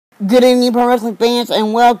Good evening, Pro Wrestling fans,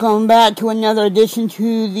 and welcome back to another edition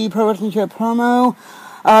to the Pro Wrestling Show promo.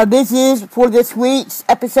 This is for this week's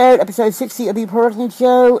episode 60 of the Pro Wrestling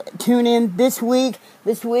Show. Tune in this week.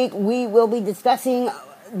 This week we will be discussing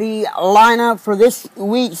the lineup for this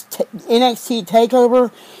week's NXT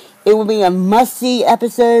TakeOver. It will be a must-see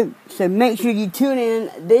episode, so make sure you tune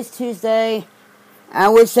in this Tuesday. I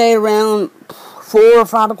would say around 4 or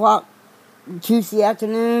 5 o'clock Tuesday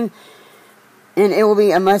afternoon. And it will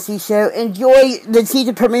be a must-see show. Enjoy the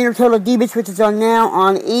season premiere of Total Divas, which is on now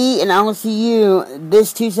on E! And I will see you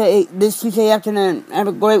this Tuesday afternoon. Have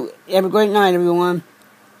a great night, everyone.